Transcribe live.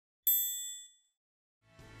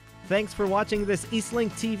Thanks for watching this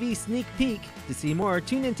Eastlink TV sneak peek. To see more,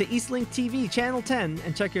 tune into Eastlink TV Channel 10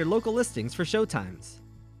 and check your local listings for showtimes.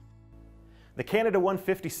 The Canada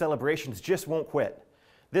 150 celebrations just won't quit.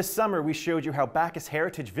 This summer we showed you how Backus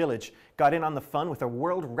Heritage Village got in on the fun with a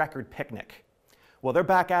world record picnic. Well, they're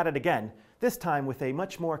back at it again, this time with a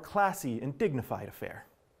much more classy and dignified affair.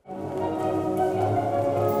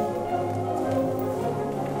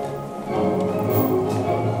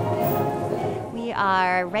 We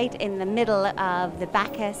are right in the middle of the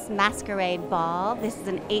Backus Masquerade Ball. This is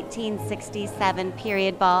an 1867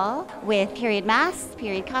 period ball with period masks,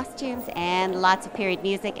 period costumes, and lots of period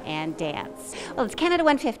music and dance. Well, it's Canada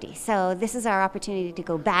 150, so this is our opportunity to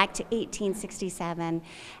go back to 1867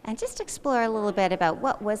 and just explore a little bit about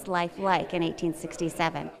what was life like in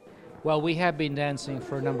 1867. Well, we have been dancing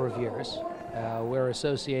for a number of years. We're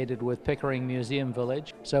associated with Pickering Museum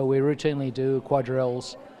Village, so we routinely do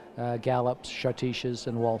quadrilles, gallops, schottisches,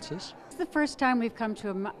 and waltzes. It's the first time we've come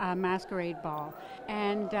to a masquerade ball,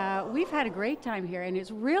 and we've had a great time here, and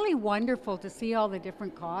it's really wonderful to see all the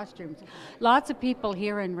different costumes. Lots of people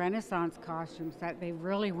here in Renaissance costumes that they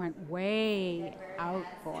really went way out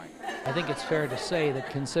for. I think it's fair to say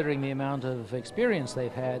that considering the amount of experience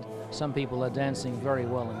they've had, some people are dancing very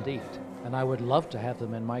well indeed, and I would love to have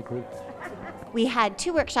them in my group. We had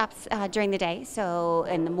two workshops during the day. So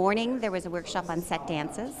in the morning there was a workshop on set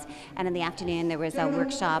dances, and in the afternoon there was a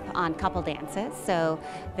workshop on couple dances. So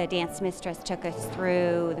the dance mistress took us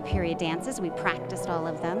through the period dances. We practiced all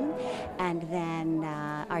of them, and then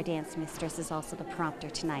our dance mistress is also the prompter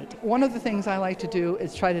tonight. One of the things I like to do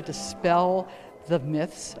is try to dispel the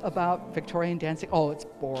myths about Victorian dancing. Oh, it's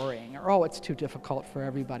boring, or oh, it's too difficult for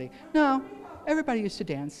everybody. No. Everybody used to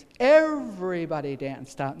dance. Everybody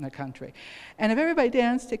danced out in the country. And if everybody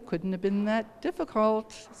danced, it couldn't have been that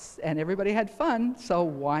difficult, and everybody had fun, so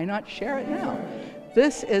why not share it now?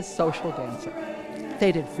 This is social dancing.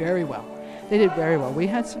 They did very well. They did very well. We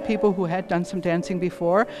had some people who had done some dancing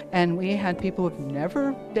before, and we had people who've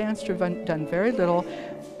never danced or done very little.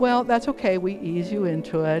 Well, that's okay. We ease you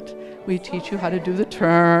into it. We teach you how to do the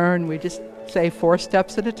turn. We just say 4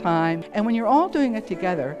 steps at a time. And when you're all doing it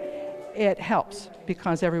together, it helps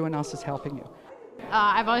because everyone else is helping you.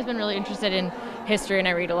 I've always been really interested in history, and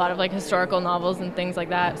I read a lot of historical novels and things like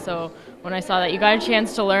that. So when I saw that you got a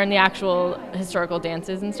chance to learn the actual historical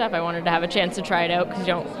dances and stuff, I wanted to have a chance to try it out because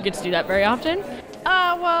you don't get to do that very often.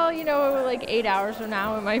 Well, 8 hours from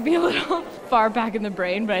now, it might be a little far back in the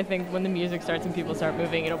brain, but I think when the music starts and people start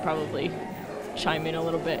moving, it'll probably chime in a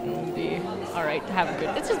little bit and be all right to have a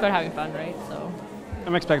good. It's just about having fun, right? So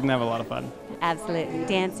I'm expecting to have a lot of fun. Absolutely.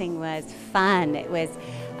 Dancing was fun. It was,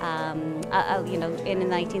 in the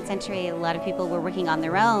 19th century, a lot of people were working on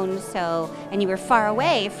their own, and you were far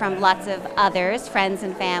away from lots of others, friends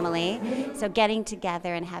and family. So getting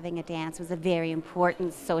together and having a dance was a very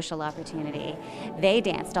important social opportunity. They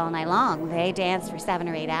danced all night long. They danced for 7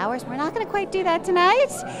 or 8 hours. We're not going to quite do that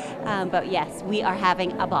tonight, but yes, we are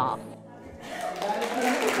having a ball.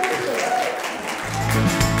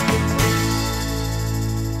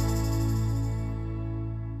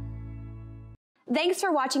 Thanks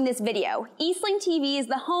for watching this video. Eastlink TV is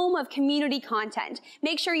the home of community content.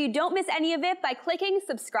 Make sure you don't miss any of it by clicking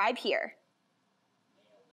subscribe here.